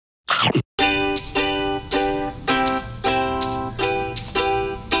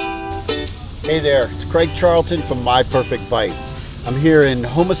Hey there, it's Craig Charlton from My Perfect Bite. I'm here in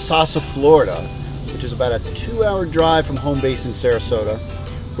Homosassa, Florida, which is about a 2-hour drive from home base in Sarasota.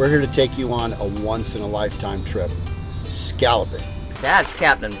 We're here to take you on a once-in-a-lifetime trip, scalloping. That's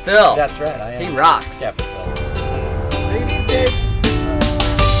Captain Phil. That's right, I am. He rocks. Captain Phil.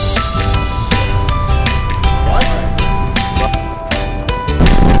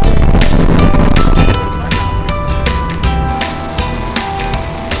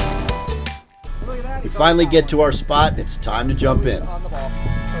 We finally get to our spot. It's time to jump in.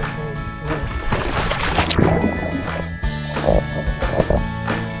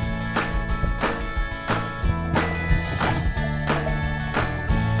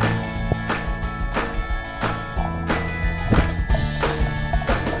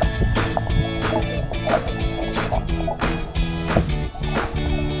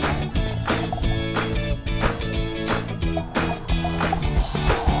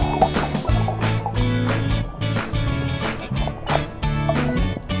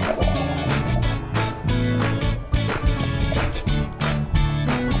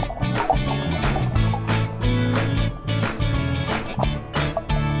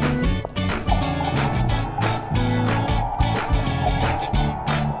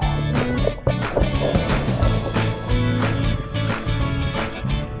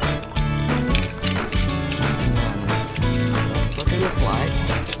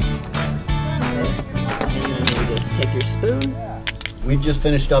 We just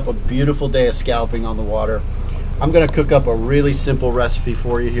finished up a beautiful day of scalloping on the water. I'm going to cook up a really simple recipe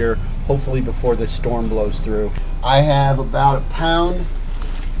for you here, hopefully before this storm blows through. I have about a pound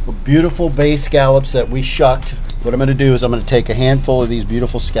of beautiful bay scallops that we shucked. What I'm going to do is I'm going to take a handful of these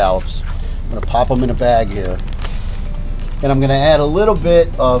beautiful scallops. I'm going to pop them in a bag here. And I'm going to add a little bit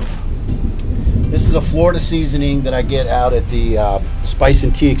of, this is a Florida seasoning that I get out at the Spice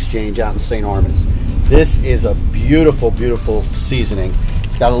and Tea Exchange out in St. Armands. This is a beautiful, beautiful seasoning.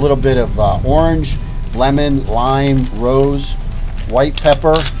 It's got a little bit of orange, lemon, lime, rose, white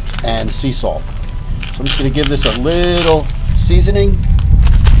pepper, and sea salt. So I'm just going to give this a little seasoning,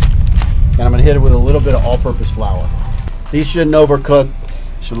 and I'm going to hit it with a little bit of all-purpose flour. These shouldn't overcook.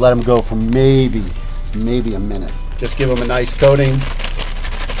 Should let them go for maybe a minute. Just give them a nice coating.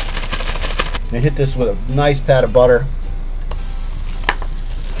 I hit this with a nice pat of butter.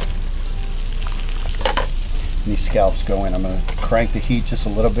 These scallops go in. I'm going to crank the heat just a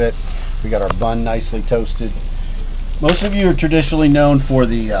little bit. We got our bun nicely toasted. Most of you are traditionally known for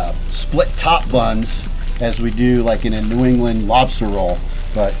the split top buns, as we do like in a New England lobster roll,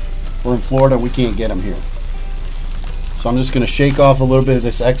 but we're in Florida, we can't get them here. So I'm just going to shake off a little bit of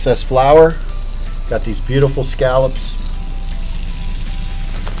this excess flour. Got these beautiful scallops.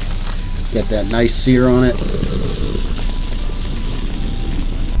 Get that nice sear on it.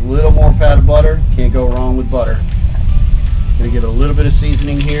 A little more pat of butter, can't go wrong with butter. Gonna give it a little bit of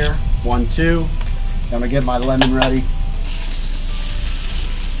seasoning here, 1, 2. I'm gonna get my lemon ready.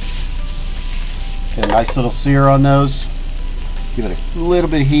 Get a nice little sear on those. Give it a little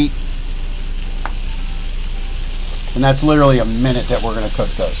bit of heat. And that's literally a minute that we're gonna cook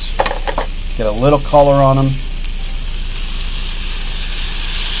those. Get a little color on them.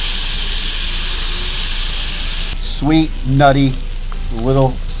 Sweet, nutty,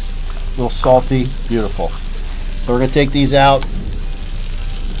 little salty, beautiful. So we're going to take these out,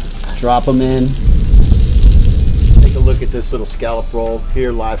 drop them in. Take a look at this little scallop roll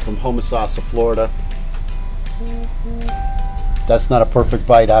here live from Homosassa, Florida. If that's not a perfect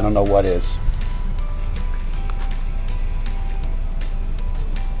bite, I don't know what is.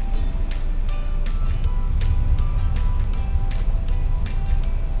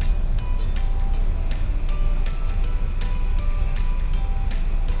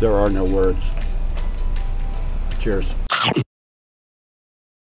 There are no words. Cheers.